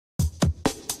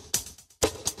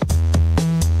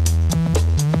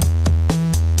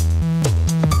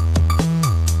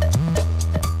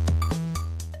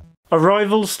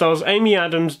Arrival stars Amy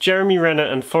Adams, Jeremy Renner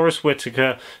and Forest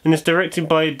Whitaker and is directed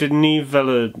by Denis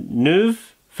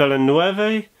Villeneuve?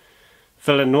 Villeneuve?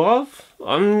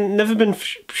 I've never been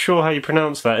sure how you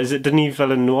pronounce that. Is it Denis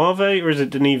Villeneuve or is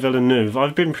it Denis Villeneuve?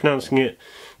 I've been pronouncing it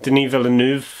Denis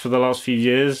Villeneuve for the last few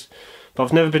years, but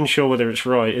I've never been sure whether it's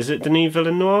right. Is it Denis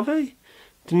Villeneuve?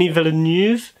 Denis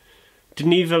Villeneuve?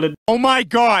 Denis Villeneuve? Oh my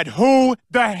god, who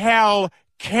the hell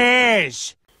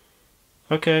cares?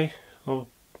 Okay, I'll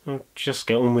just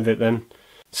get on with it then.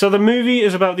 So the movie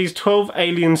is about these 12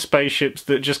 alien spaceships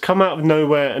that just come out of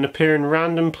nowhere and appear in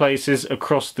random places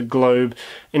across the globe,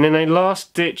 and in a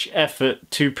last-ditch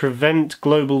effort to prevent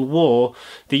global war,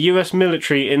 the US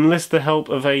military enlists the help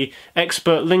of an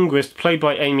expert linguist played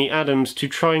by Amy Adams to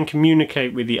try and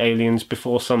communicate with the aliens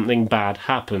before something bad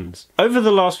happens. Over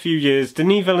the last few years,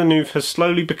 Denis Villeneuve has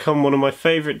slowly become one of my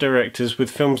favourite directors with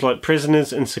films like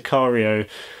Prisoners and Sicario,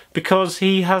 because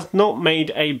he has not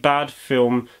made a bad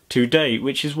film to date,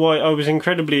 which is why I was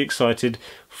incredibly excited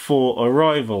for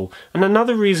Arrival. And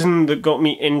another reason that got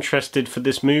me interested for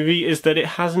this movie is that it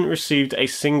hasn't received a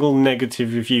single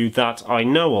negative review that I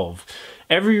know of.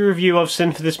 Every review I've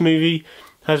seen for this movie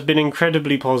has been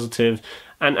incredibly positive,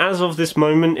 and as of this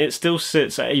moment it still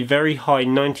sits at a very high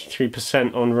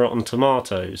 93% on Rotten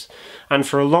Tomatoes, and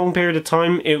for a long period of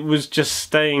time it was just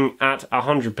staying at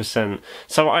 100%,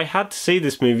 so I had to see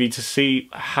this movie to see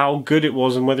how good it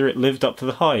was and whether it lived up to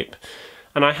the hype,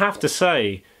 and I have to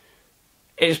say,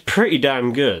 it's pretty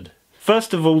damn good.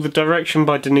 First of all, the direction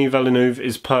by Denis Villeneuve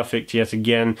is perfect yet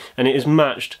again, and it is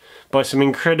matched by some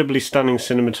incredibly stunning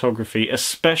cinematography,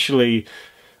 especially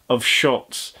of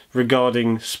shots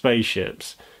regarding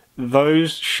spaceships.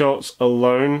 Those shots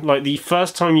alone, like the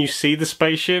first time you see the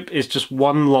spaceship is just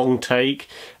one long take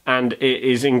and it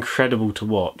is incredible to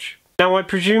watch. Now I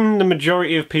presume the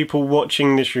majority of people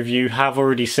watching this review have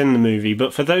already seen the movie,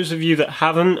 but for those of you that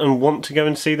haven't and want to go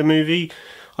and see the movie,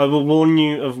 I will warn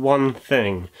you of one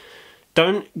thing.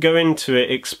 Don't go into it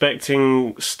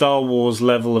expecting Star Wars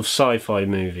level of sci-fi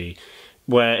movie,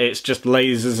 where it's just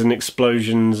lasers and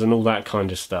explosions and all that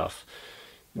kind of stuff.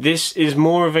 This is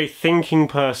more of a thinking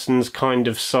person's kind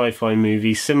of sci-fi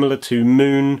movie, similar to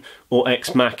Moon or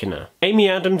Ex Machina. Amy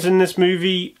Adams in this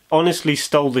movie honestly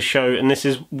stole the show, and this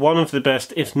is one of the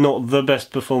best, if not the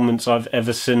best performance I've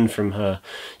ever seen from her.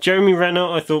 Jeremy Renner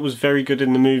I thought was very good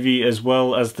in the movie, as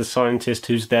well as the scientist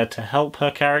who's there to help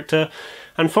her character,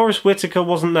 and Forest Whitaker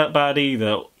wasn't that bad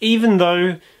either, even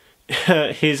though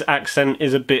his accent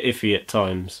is a bit iffy at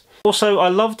times. Also, I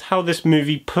loved how this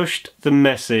movie pushed the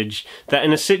message that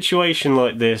in a situation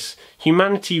like this,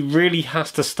 humanity really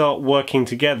has to start working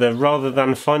together rather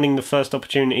than finding the first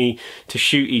opportunity to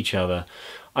shoot each other.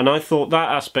 And I thought that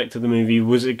aspect of the movie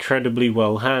was incredibly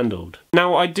well handled.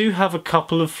 Now, I do have a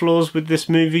couple of flaws with this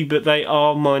movie, but they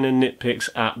are minor nitpicks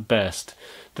at best.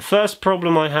 The first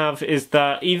problem I have is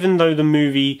that even though the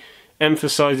movie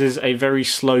emphasises a very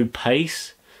slow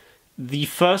pace, the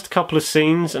first couple of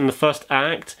scenes and the first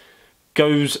act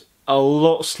goes a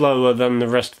lot slower than the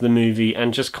rest of the movie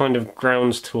and just kind of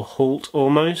grounds to a halt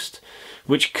almost,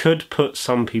 which could put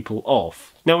some people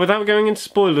off. Now, without going into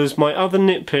spoilers, my other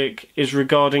nitpick is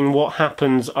regarding what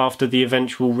happens after the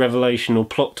eventual revelation or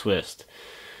plot twist.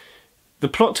 The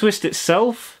plot twist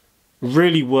itself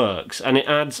really works, and it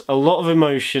adds a lot of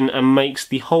emotion and makes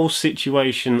the whole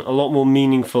situation a lot more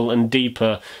meaningful and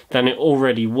deeper than it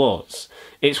already was.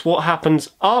 It's what happens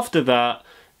after that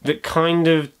that kind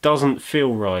of doesn't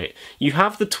feel right. You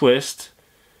have the twist,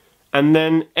 and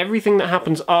then everything that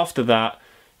happens after that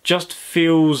just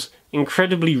feels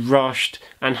incredibly rushed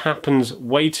and happens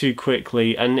way too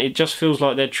quickly, and it just feels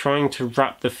like they're trying to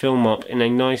wrap the film up in a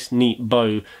nice neat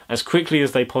bow as quickly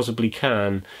as they possibly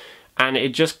can, and it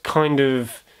just kind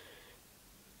of,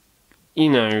 you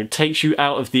know, takes you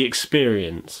out of the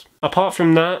experience. Apart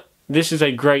from that, this is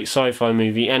a great sci-fi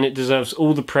movie and it deserves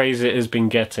all the praise it has been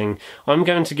getting. I'm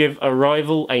going to give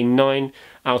Arrival a 9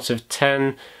 out of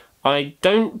 10. I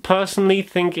don't personally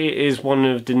think it is one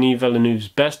of Denis Villeneuve's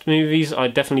best movies. I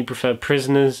definitely prefer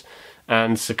Prisoners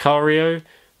and Sicario,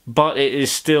 but it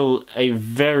is still a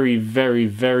very, very,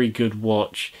 very good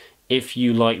watch if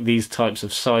you like these types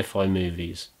of sci-fi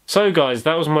movies. So guys,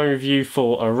 that was my review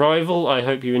for Arrival. I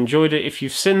hope you enjoyed it. If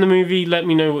you've seen the movie, let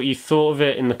me know what you thought of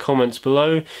it in the comments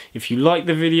below. If you liked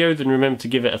the video, then remember to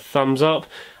give it a thumbs up.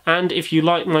 And if you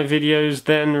like my videos,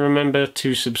 then remember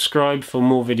to subscribe for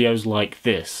more videos like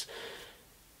this.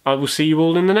 I will see you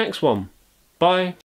all in the next one. Bye.